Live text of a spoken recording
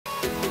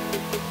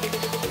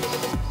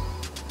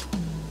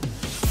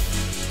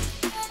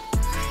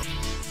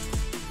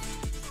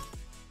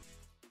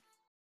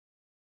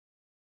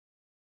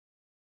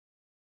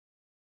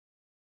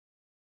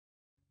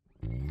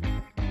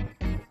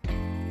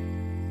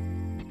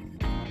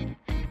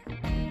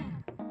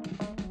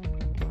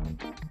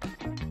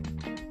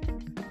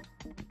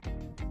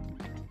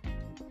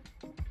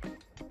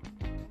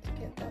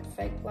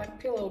fake black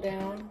pillow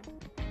down.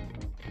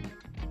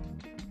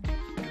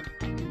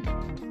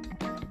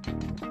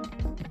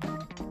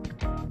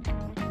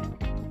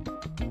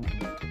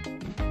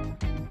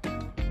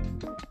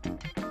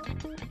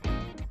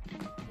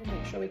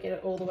 Make sure we get it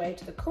all the way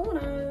to the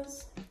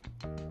corners.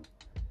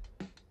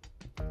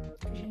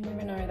 Because you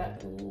never know,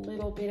 that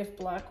little bit of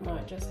black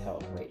might just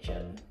help reach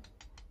it.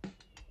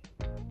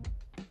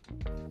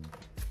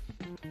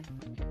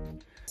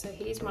 So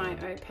here's my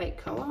opaque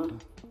colour.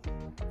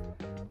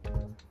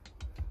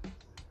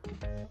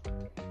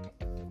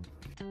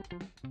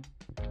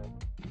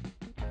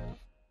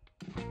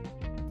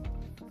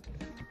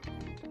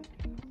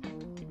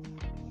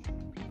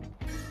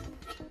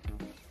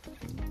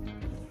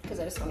 Because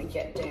I just want to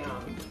get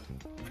down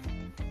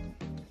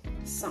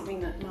something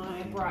that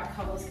my bright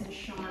colours can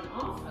shine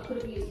off. I could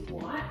have used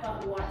white,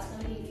 but white's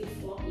going to be a bit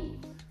floppy.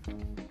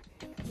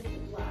 Just the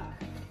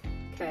black.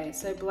 Okay,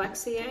 so black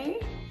CA.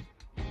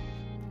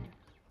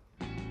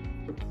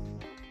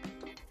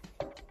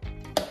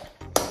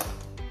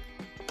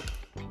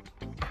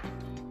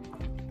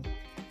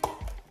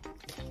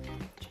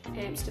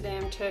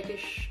 Amsterdam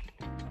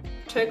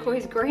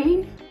turquoise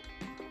green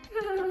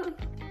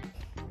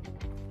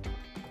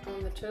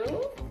on the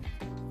tool.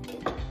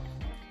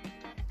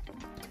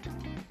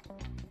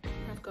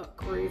 I've got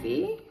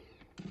Groovy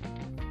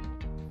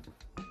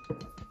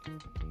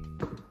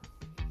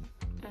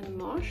and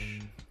Mosh.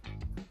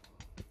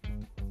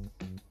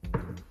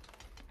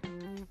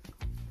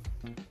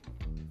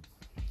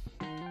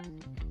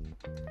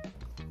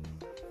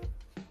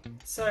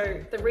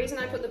 So the reason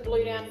I put the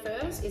blue down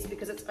first is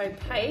because it's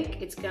opaque.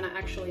 It's going to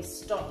actually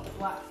stop the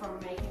black from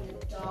making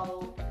the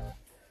dull,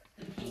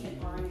 the pink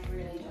and orange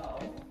really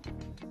dull.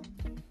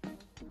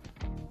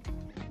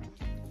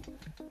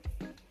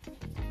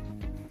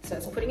 So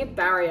it's putting a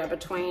barrier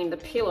between the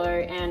pillow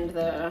and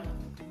the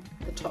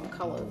top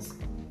colours.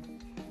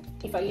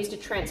 If I used a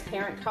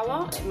transparent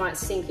colour, it might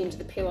sink into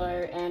the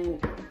pillow and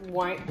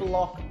won't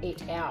block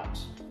it out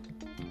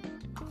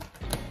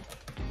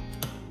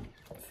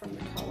from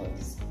the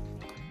colours.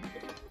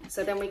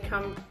 So then we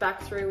come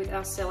back through with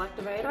our cell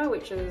activator,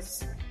 which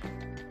is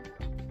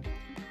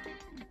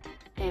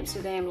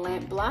Amsterdam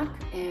lamp black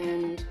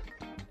and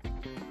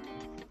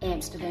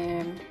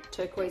Amsterdam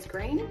turquoise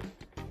green.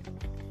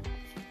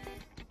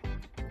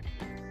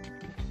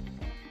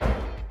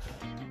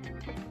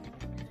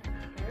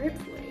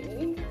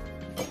 Hopefully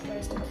it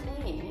goes to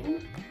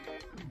plan.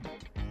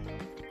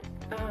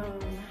 I'll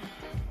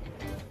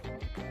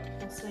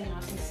stay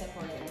nice and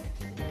separated.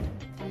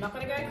 I'm not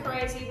going to go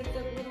crazy with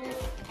the little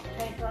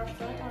paintbrush,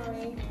 don't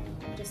worry.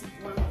 This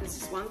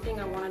is one thing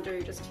I want to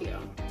do just here.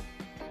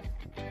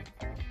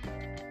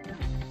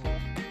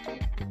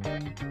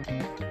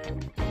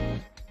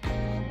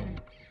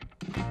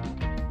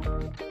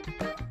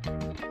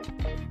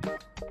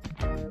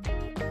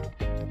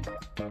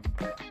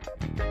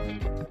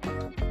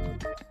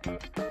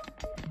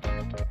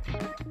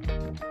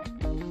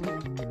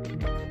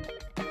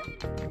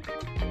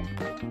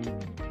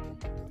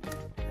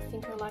 I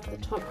think I like the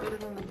top better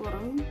than the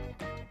bottom.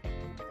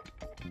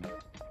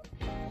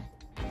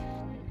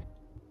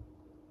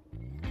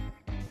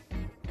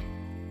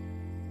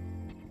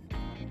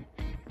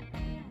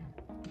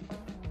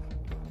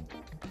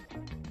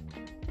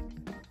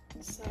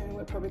 So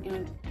we're probably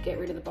going to get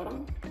rid of the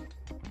bottom.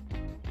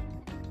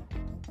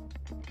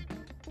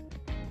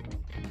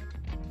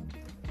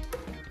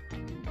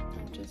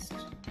 And just,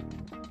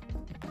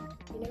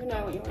 you never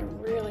know what you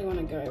really want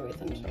to go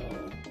with until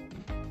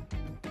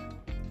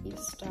you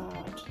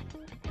start.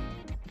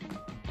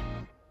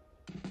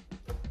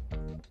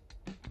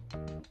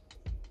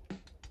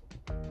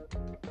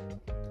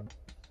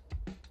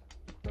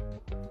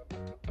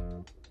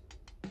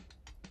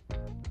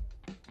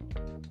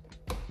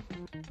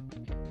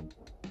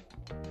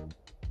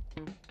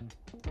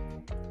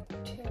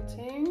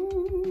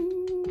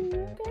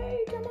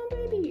 Okay, come on,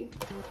 baby.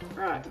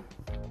 Right.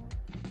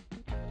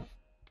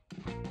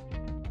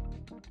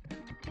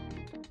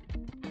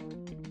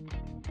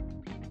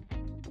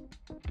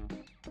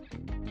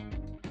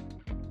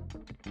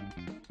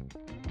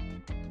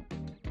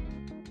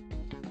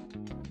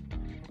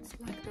 It's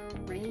like a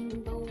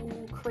rainbow,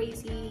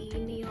 crazy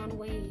neon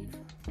wave.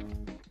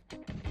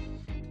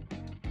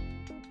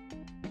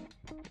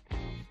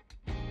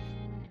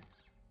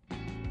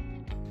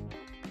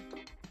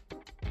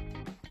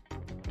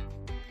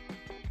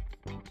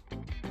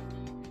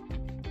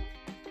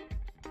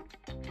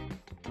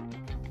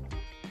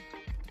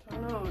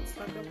 Oh, it's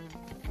like a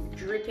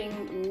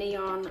dripping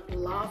neon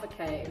lava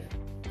cave.